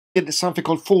did something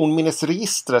called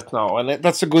fornminnesregistret now, and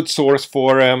that's a good source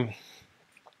for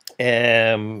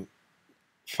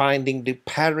finding the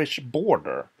parish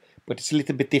border, but it's a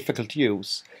little bit difficult to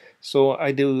use. So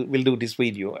will do this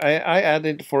video. I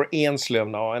added for Enslöv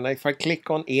now, and if I click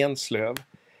on Enslöv,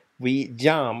 we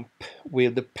jump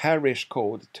with the parish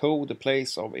code to the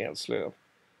place of Enslöv.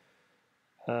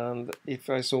 And if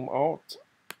I zoom out,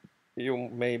 you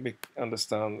maybe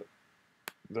understand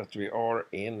that we are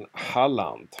in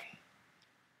Halland.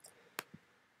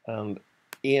 And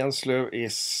Enslöv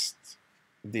is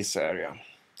this area.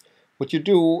 What you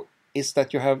do is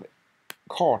that you have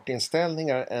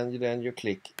kartinställningar and then you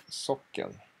click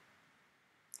socken.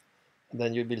 And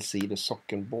then you will see the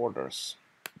socken borders.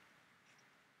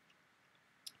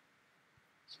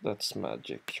 So that's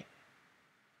magic.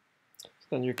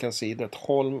 Then you can see that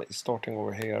Holm is starting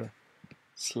over here,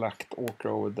 Slaktåker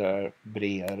over there,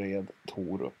 Breared,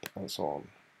 Torup, and so on.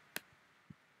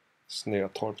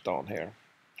 Snötorp down here.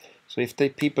 So if the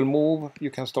people move,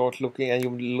 you can start looking, and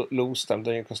you lose them,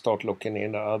 then you can start looking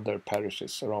in the other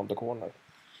parishes around the corner.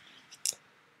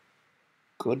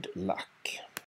 Good luck.